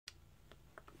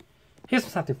Here's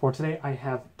what's happening for today. I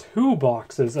have 2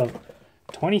 boxes of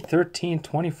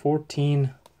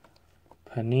 2013-2014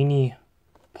 Panini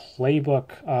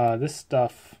Playbook. This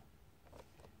stuff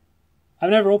I've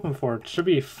never opened before. It should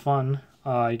be fun.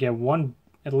 You get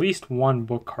at least one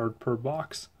book card per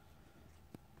box.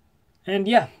 And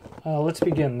yeah, let's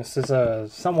begin. This is a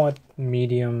somewhat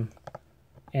medium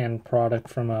end product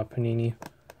from Panini.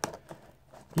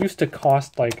 Used to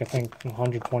cost like I think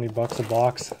 120 bucks a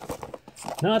box.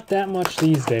 Not that much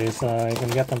these days. You can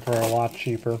get them for a lot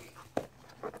cheaper.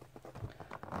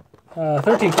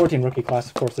 13-14 rookie class,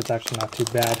 of course, it's actually not too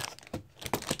bad.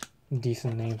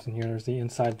 Decent names in here. There's the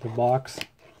inside of the box.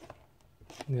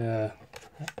 The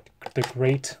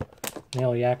great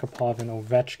Nail Yakupov and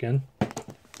Ovechkin.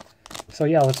 So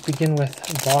yeah, let's begin with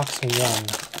box 1.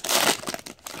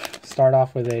 Start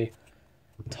off with a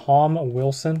Tom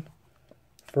Wilson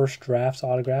first drafts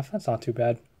autograph. That's not too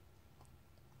bad.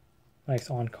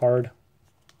 Nice on card.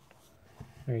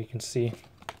 There you can see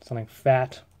something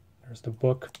fat. There's the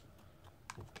book.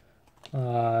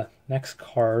 Next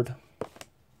card,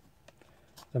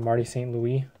 the Marty St.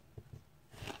 Louis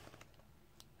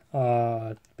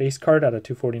base card out of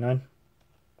 249.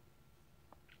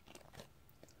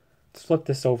 Let's flip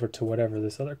this over to whatever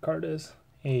this other card is.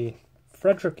 A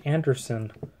Frederick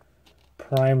Anderson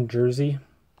prime jersey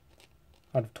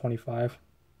out of 25.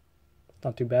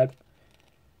 Not too bad.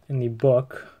 In the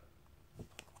book,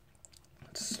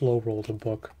 let's slow roll the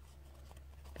book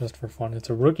just for fun. It's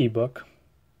a rookie book.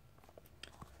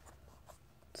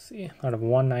 Let's see, out of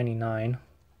 199.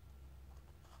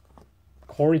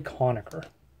 Corey Conacher.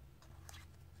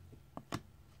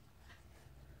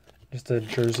 Just a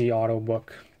jersey auto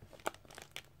book.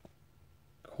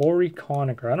 Corey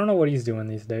Conacher. I don't know what he's doing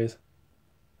these days.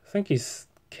 I think he's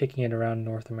kicking it around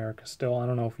North America still. I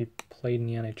don't know if he played in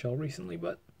the NHL recently,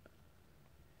 but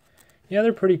yeah,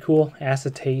 they're pretty cool.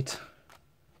 Acetate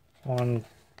on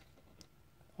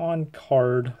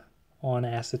card, on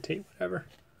acetate, whatever.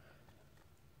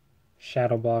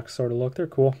 Shadow box sort of look. They're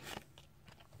cool.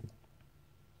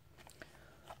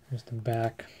 Here's the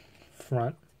back,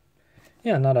 front.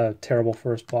 Yeah, not a terrible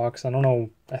first box. I don't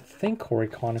know. I think Corey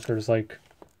Conacher is like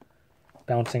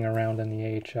bouncing around in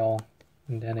the AHL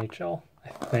and NHL, I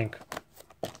think.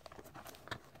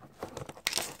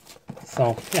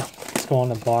 So, yeah, let's go on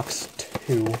to box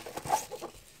 2.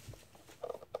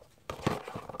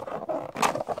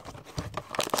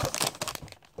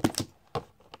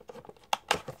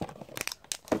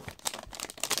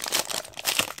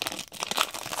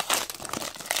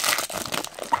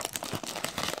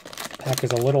 Pack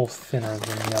is a little thinner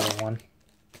than the other one.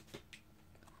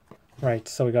 Right,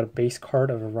 so we got a base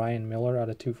card of a Ryan Miller out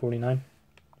of 249.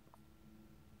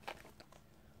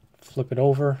 Flip it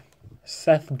over.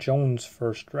 Seth Jones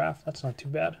first draft. That's not too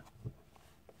bad.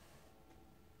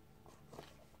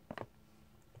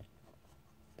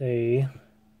 A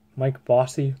Mike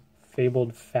Bossy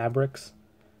Fabled Fabrics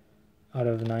out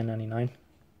of 9.99.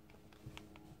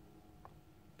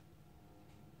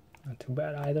 Not too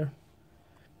bad either.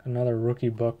 Another rookie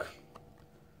book.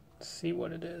 Let's see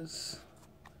what it is.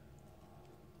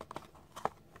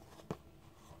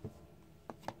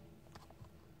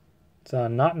 It's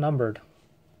not numbered.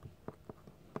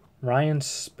 Ryan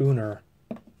Spooner.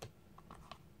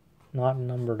 Not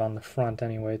numbered on the front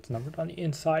anyway. It's numbered on the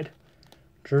inside.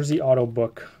 Jersey auto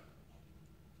book.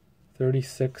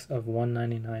 36 of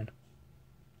 199.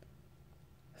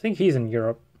 I think he's in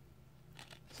Europe.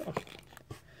 So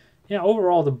yeah,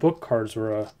 overall the book cards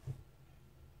were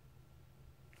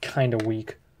kind of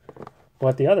weak.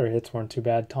 But the other hits weren't too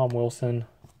bad. Tom Wilson,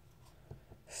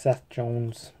 Seth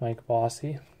Jones, Mike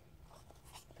Bossy.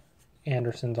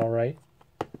 Anderson's alright.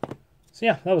 So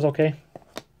yeah, that was okay.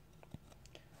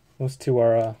 Those two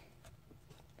are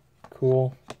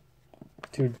cool.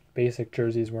 2 basic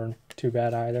jerseys weren't too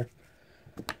bad either.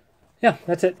 Yeah,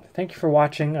 that's it. Thank you for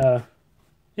watching.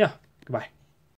 Yeah, goodbye.